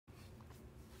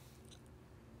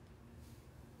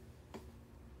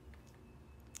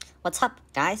What's up,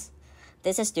 guys?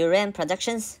 This is Durian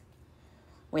Productions.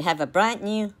 We have a brand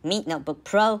new Mi Notebook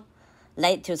Pro,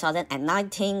 late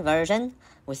 2019 version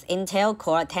with Intel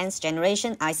Core 10th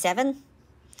generation i7.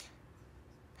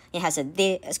 It has a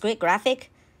discrete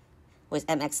graphic with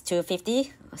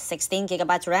MX250,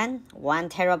 16GB RAM,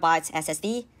 1TB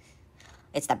SSD.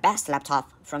 It's the best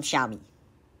laptop from Xiaomi.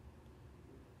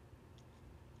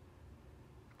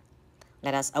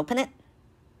 Let us open it.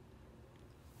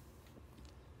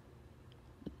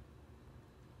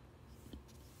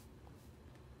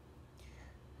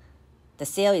 The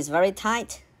seal is very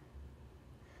tight.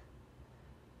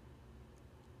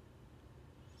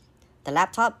 The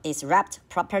laptop is wrapped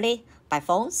properly by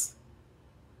phones.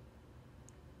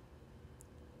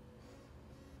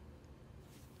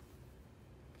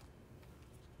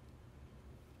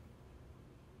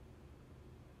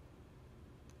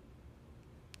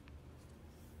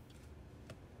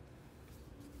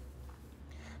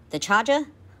 The charger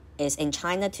is in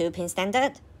China 2-pin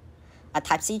standard, a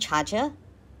Type-C charger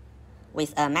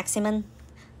with a maximum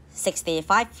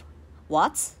 65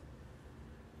 watts.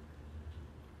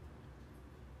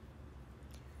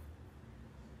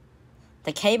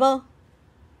 The cable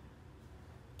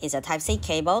is a Type-C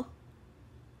cable.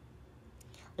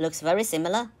 Looks very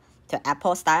similar to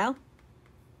Apple style.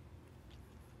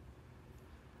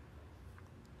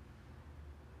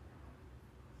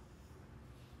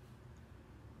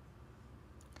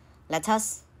 Let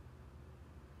us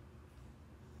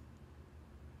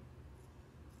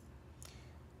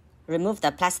remove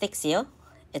the plastic seal.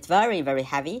 It's very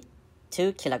heavy,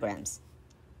 2 kilograms.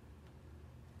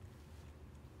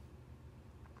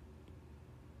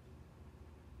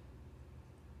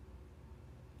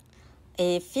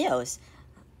 It feels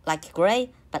like gray,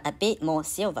 but a bit more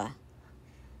silver.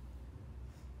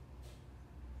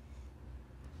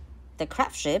 The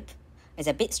craft shape is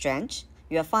a bit strange.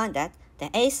 You'll find that the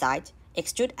A side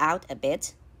extrudes out a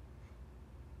bit.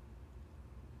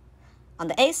 On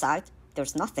the A side,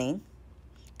 there's nothing.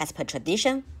 As per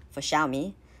tradition for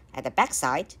Xiaomi, at the back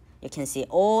side, you can see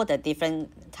all the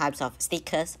different types of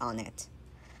stickers on it.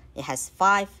 It has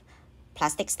 5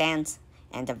 plastic stands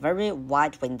and a very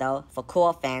wide window for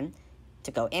cool fan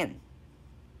to go in.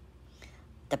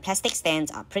 The plastic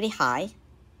stands are pretty high,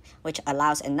 which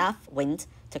allows enough wind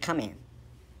to come in.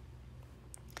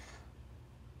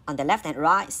 On the left and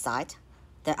right side,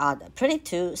 there are pretty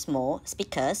 2 small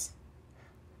speakers.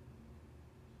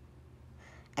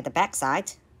 At the back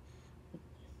side,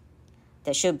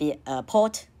 there should be a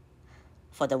port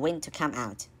for the wind to come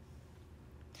out.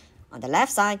 On the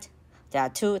left side, there are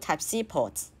 2 Type-C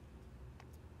ports,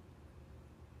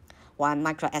 1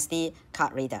 micro SD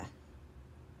card reader.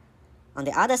 On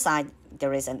the other side,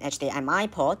 there is an HDMI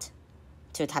port,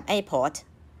 2 Type-A port,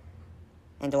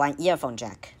 and 1 earphone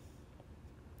jack.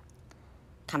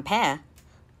 Compared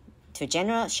to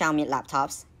general Xiaomi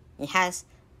laptops, it has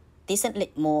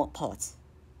decently more ports.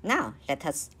 Now, let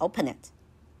us open it.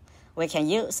 We can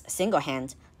use single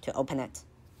hand to open it.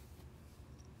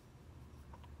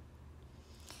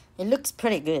 It looks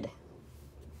pretty good.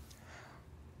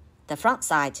 The front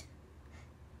side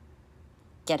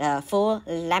get a full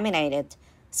laminated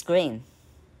screen.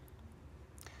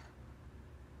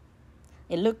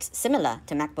 It looks similar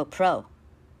to MacBook Pro.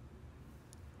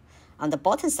 On the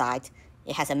bottom side,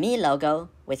 it has a Mi logo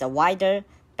with a wider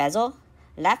bezel.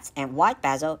 Left and right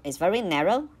bezel is very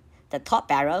narrow. The top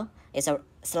barrel is a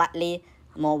slightly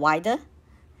more wider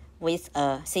with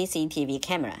a CCTV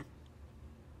camera.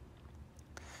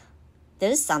 There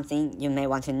is something you may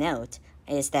want to note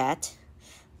is that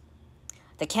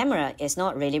the camera is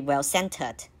not really well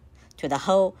centered to the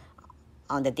hole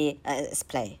on the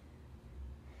display.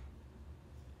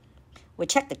 We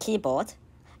checked the keyboard.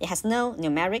 It has no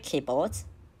numeric keyboards.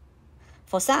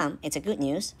 For some, it's a good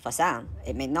news. For some,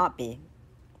 it may not be.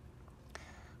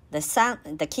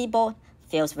 The keyboard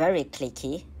feels very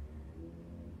clicky.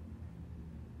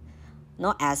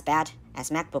 Not as bad as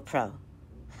MacBook Pro.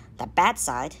 The bad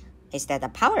side is that the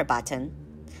power button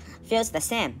feels the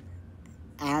same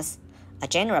as a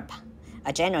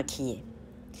general key.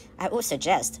 I would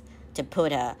suggest to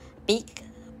put a big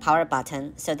power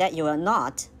button so that you will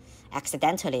not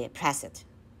accidentally press it.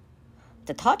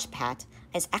 The touchpad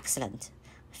is excellent.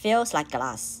 Feels like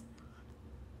glass.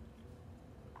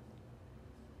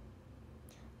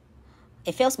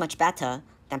 It feels much better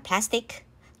than plastic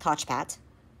touchpad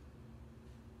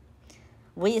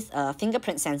with a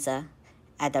fingerprint sensor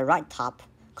at the right top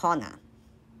corner.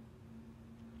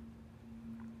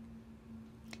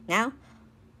 Now,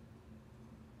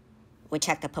 we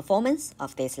check the performance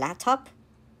of this laptop.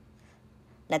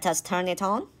 Let us turn it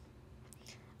on.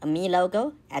 A Mi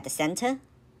logo at the center.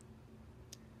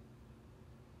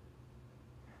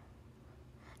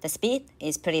 The speed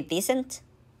is pretty decent,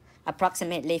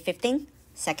 approximately 15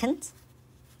 seconds.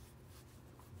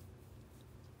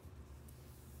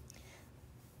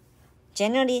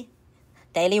 Generally,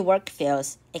 daily work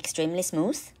feels extremely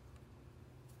smooth,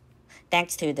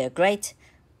 thanks to the great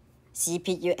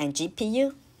CPU and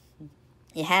GPU.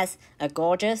 It has a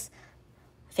gorgeous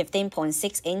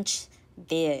 15.6-inch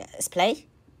display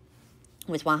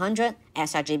with 100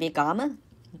 sRGB gamma.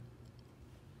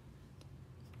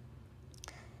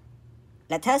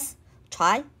 Let us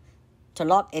try to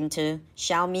log into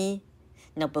Xiaomi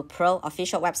Notebook Pro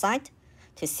official website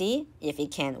to see if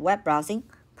it can web browsing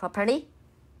properly.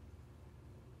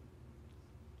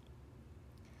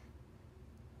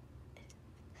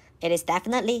 It is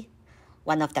definitely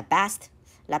one of the best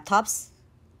laptops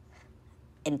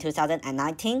in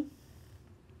 2019.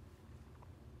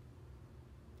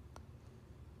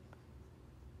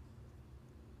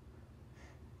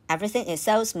 Everything is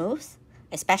so smooth,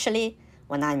 especially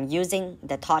when I'm using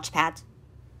the touchpad.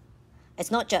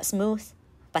 It's not just smooth,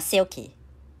 but silky.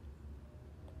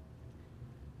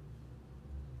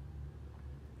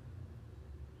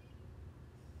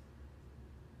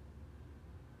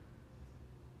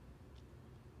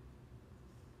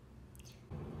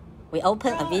 We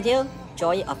open a video,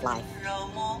 Joy of Life.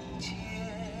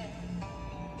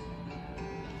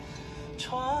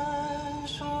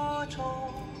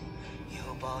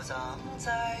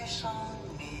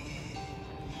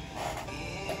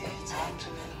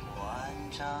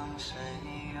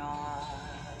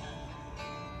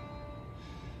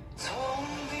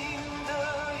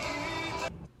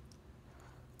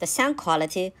 The sound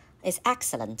quality is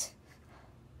excellent.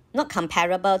 Not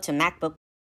comparable to MacBook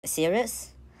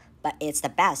series, but it's the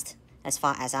best as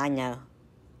far as I know.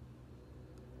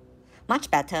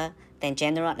 Much better than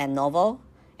General Lenovo,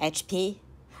 HP,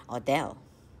 or Dell.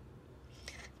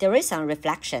 There is some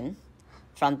reflection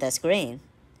from the screen.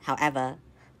 However,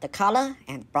 the color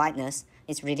and brightness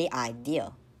is really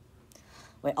ideal.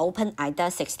 We open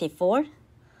i7-64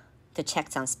 to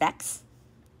check some specs.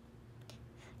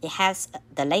 It has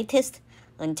the latest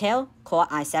Intel Core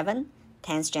i7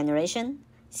 10th generation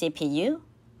CPU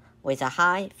with a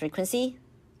high frequency.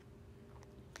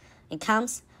 It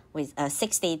comes with a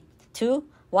 62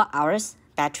 watt-hours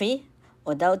battery,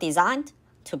 although designed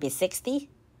to be 60.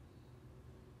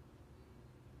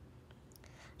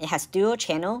 It has dual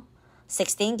channel,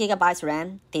 16 GB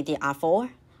RAM DDR4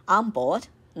 on board,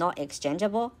 not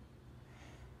exchangeable.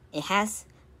 It has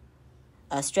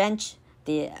a strange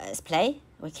display.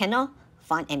 We cannot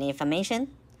find any information.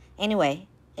 Anyway,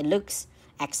 it looks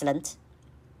excellent.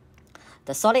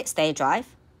 The solid-state drive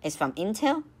is from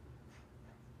Intel.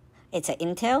 It's an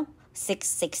Intel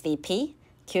 660p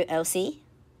QLC.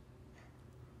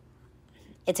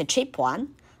 It's a cheap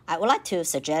one. I would like to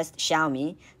suggest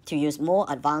Xiaomi to use more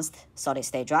advanced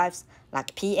solid-state drives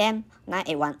like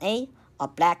PM981A or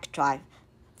Black Drive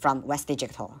from West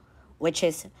Digital, which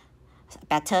is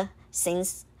better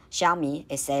since Xiaomi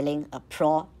is selling a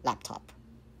Pro laptop.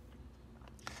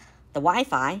 The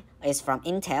Wi-Fi is from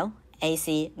Intel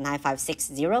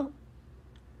AC9560.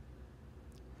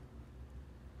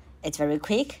 It's very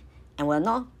quick and will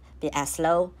not be as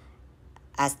slow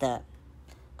as the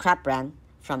crap brand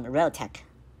from Realtek.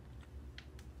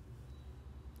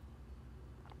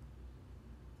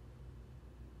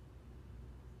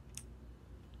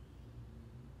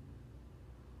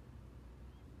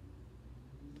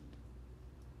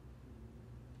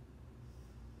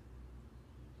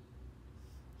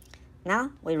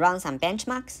 Now we run some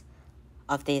benchmarks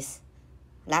of this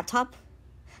laptop.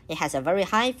 It has a very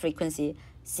high frequency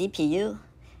CPU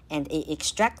and it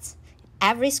extracts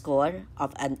every score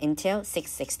of an Intel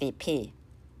 660p.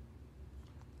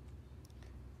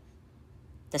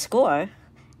 The score,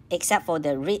 except for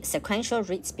the sequential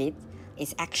read speed,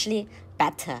 is actually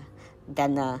better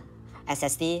than the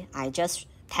SSD I just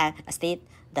tested,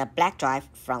 the Black Drive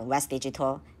from West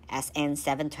Digital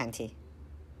SN720.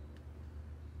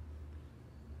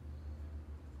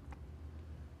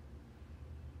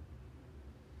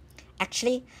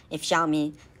 Actually, if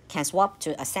Xiaomi can swap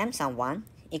to a Samsung one,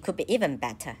 it could be even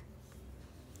better.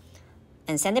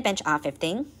 In Cinebench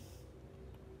R15,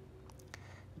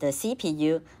 the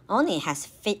CPU only has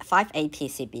 580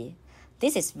 PCB.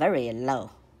 This is very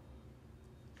low.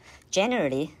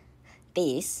 Generally,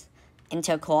 this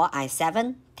Intel Core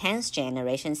i7 10th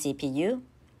generation CPU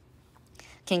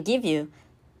can give you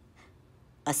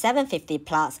a 750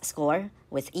 plus score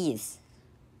with ease.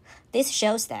 This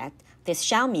shows that this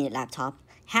Xiaomi laptop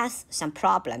has some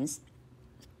problems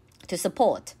to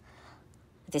support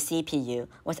the CPU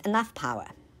with enough power.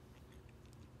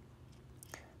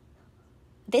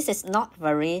 This is not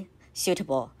very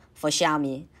suitable for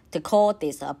Xiaomi to call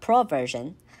this a Pro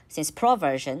version, since Pro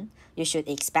version you should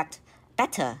expect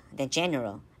better than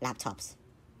general laptops.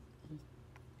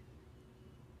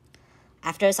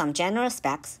 After some general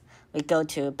specs, we go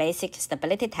to basic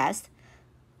stability test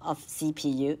of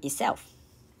CPU itself.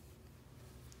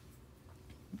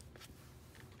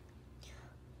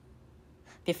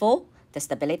 Before the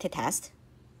stability test,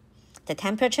 the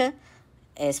temperature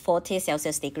is 40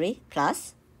 Celsius degree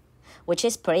plus, which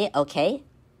is pretty okay.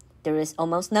 There is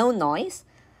almost no noise.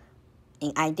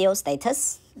 In ideal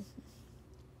status,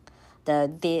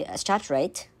 the discharge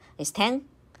rate is 10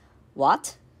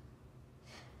 watt,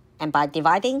 and by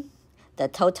dividing the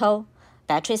total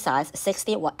battery size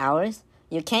 60 watt hours,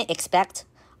 you can expect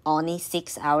only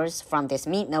 6 hours from this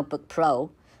Mi Notebook Pro,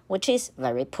 which is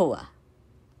very poor.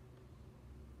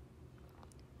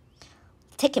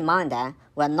 Take in mind that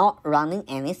we're not running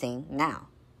anything now.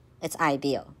 It's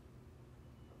ideal.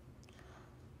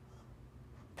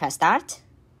 Press start,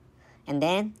 and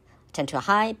then turn to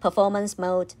high performance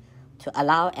mode to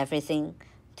allow everything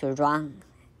to run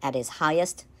at its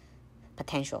highest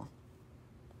potential.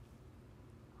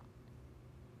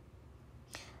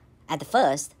 At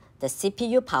first, the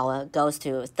CPU power goes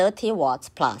to 30 watts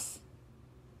plus.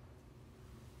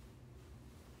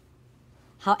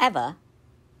 However,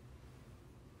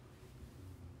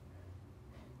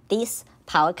 this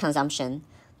power consumption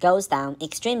goes down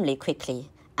extremely quickly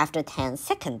after 10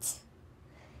 seconds,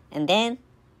 and then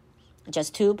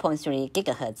just 2.3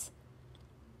 gigahertz.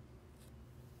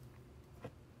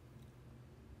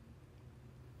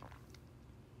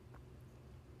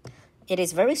 It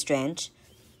is very strange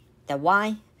that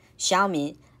why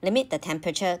Xiaomi limit the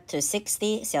temperature to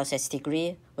 60 Celsius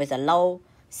degree with a low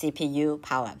CPU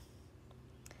power.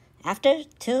 After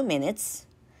 2 minutes,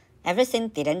 everything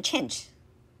didn't change.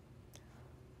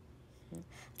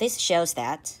 This shows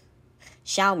that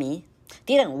Xiaomi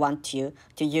didn't want you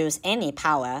to use any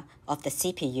power of the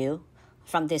CPU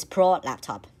from this Pro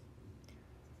laptop.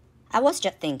 I was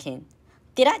just thinking,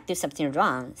 did I do something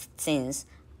wrong since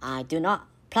I do not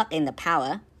plug in the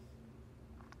power?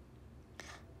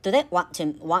 Do they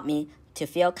want me to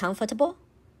feel comfortable?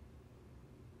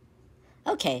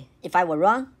 Okay, if I were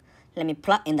wrong, let me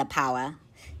plug in the power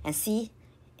and see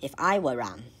if I were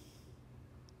wrong.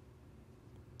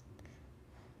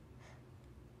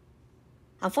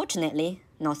 Unfortunately,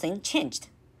 nothing changed,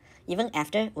 even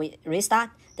after we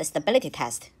restart the stability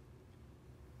test.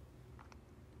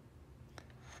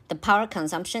 The power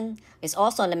consumption is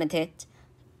also limited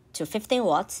to 15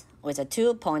 watts with a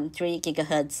 2.3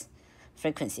 gigahertz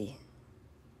frequency.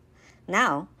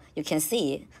 Now, you can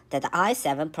see that the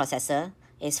i7 processor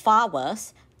is far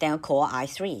worse than Core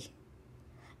i3.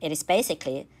 It is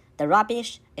basically the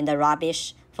rubbish in the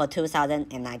rubbish for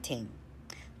 2019.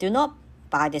 Do not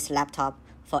buy this laptop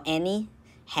for any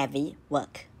heavy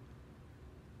work.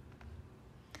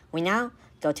 We now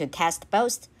go to test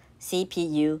both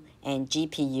CPU and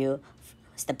GPU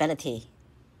stability.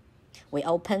 We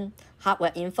open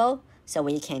hardware info so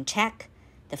we can check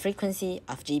the frequency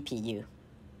of GPU.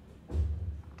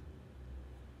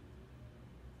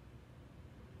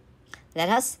 Let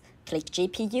us click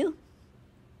GPU.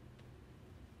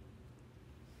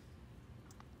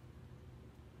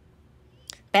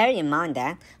 Bear in mind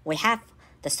that we have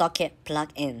the socket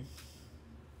plugged in.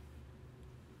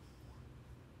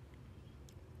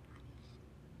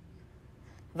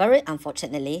 Very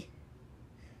unfortunately,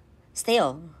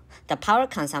 still, the power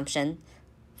consumption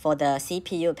for the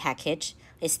CPU package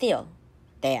is still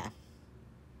there.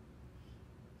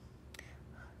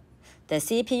 The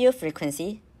CPU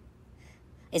frequency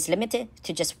is limited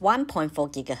to just 1.4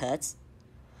 gigahertz,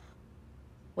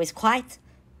 with quite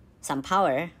some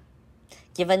power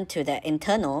given to the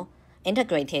internal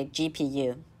integrated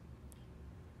GPU.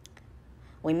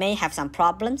 We may have some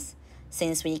problems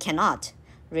since we cannot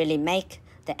really make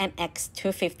the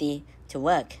MX250 to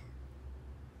work.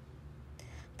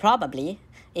 Probably,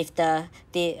 if the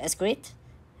discrete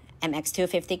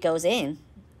MX250 goes in,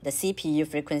 the CPU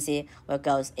frequency will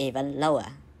go even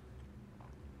lower.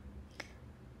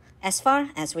 As far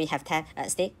as we have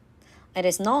tested, it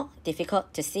is not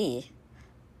difficult to see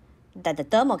that the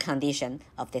thermal condition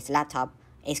of this laptop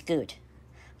is good.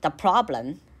 The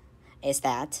problem is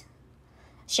that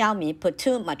Xiaomi put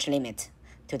too much limit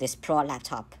to this Pro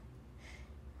laptop.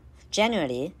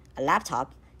 Generally, a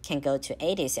laptop can go to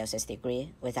 80 Celsius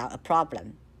degree without a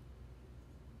problem.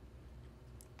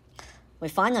 We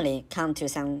finally come to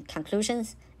some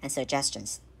conclusions and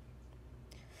suggestions.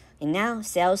 It now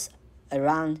sells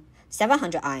around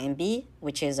 700 RMB,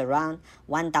 which is around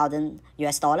 $1,000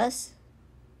 US.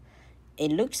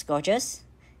 It looks gorgeous.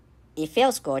 It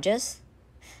feels gorgeous.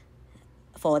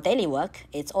 For daily work,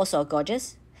 it's also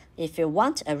gorgeous. If you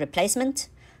want a replacement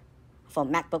for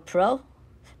MacBook Pro,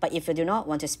 but if you do not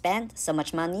want to spend so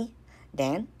much money,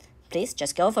 then please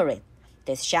just go for it.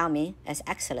 This Xiaomi is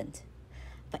excellent.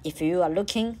 But if you are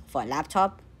looking for a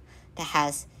laptop that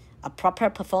has a proper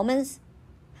performance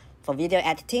for video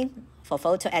editing, for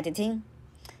photo editing,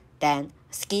 then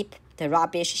skip the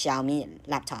rubbish Xiaomi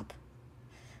laptop.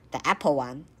 The Apple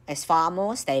one is far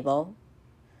more stable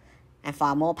and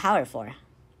far more powerful.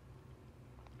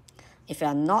 If you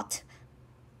are not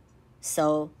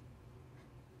so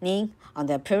keen on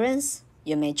the appearance,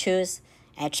 you may choose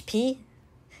HP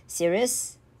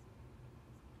series.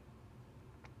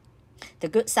 The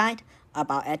good side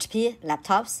about HP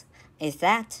laptops is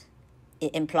that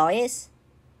it employs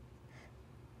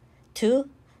 2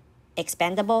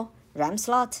 expandable RAM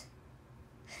slots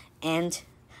and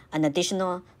an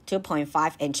additional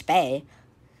 2.5-inch bay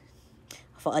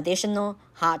for additional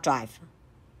hard drive.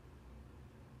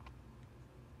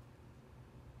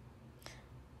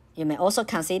 You may also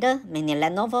consider many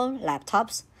Lenovo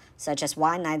laptops such as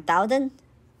i7-10510U,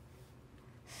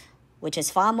 which is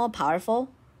far more powerful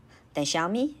than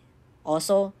Xiaomi,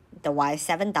 also the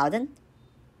i7-10000.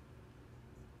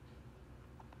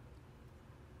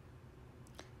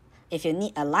 If you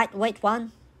need a lightweight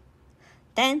one,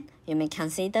 then you may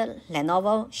consider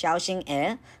Lenovo Xiaoxing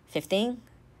Air 15.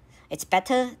 It's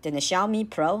better than the Xiaomi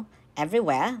Pro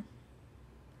everywhere,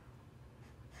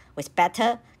 with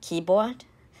better keyboard,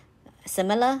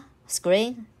 similar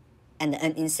screen, and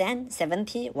an insane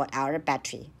 70-watt-hour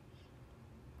battery.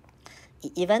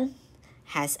 It even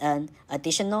has an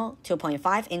additional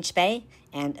 2.5-inch bay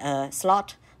and a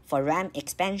slot for RAM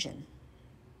expansion.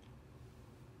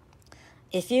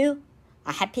 If you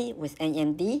are happy with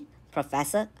AMD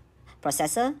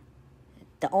processor,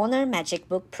 the Honor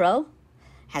MagicBook Pro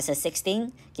has a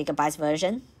 16GB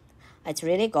version. It's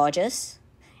really gorgeous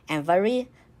and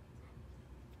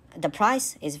the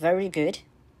price is very good.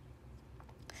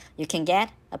 You can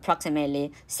get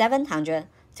approximately $700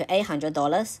 to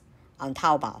 $800 on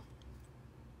Taobao.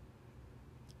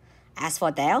 As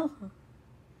for Dell,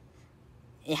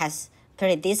 it has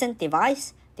pretty decent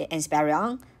device, the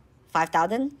Inspiron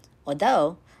 5000,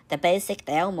 although the basic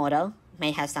Dell model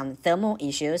may have some thermal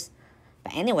issues,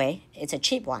 but anyway, it's a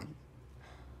cheap one.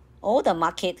 All the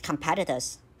market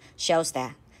competitors shows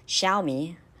that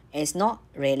Xiaomi is not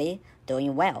really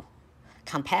doing well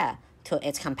compared to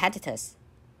its competitors.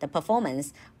 The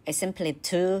performance is simply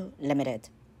too limited.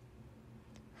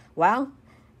 Well,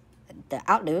 the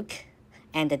outlook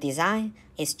and the design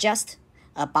is just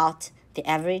about the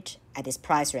average at this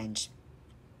price range.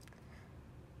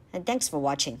 And thanks for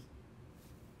watching.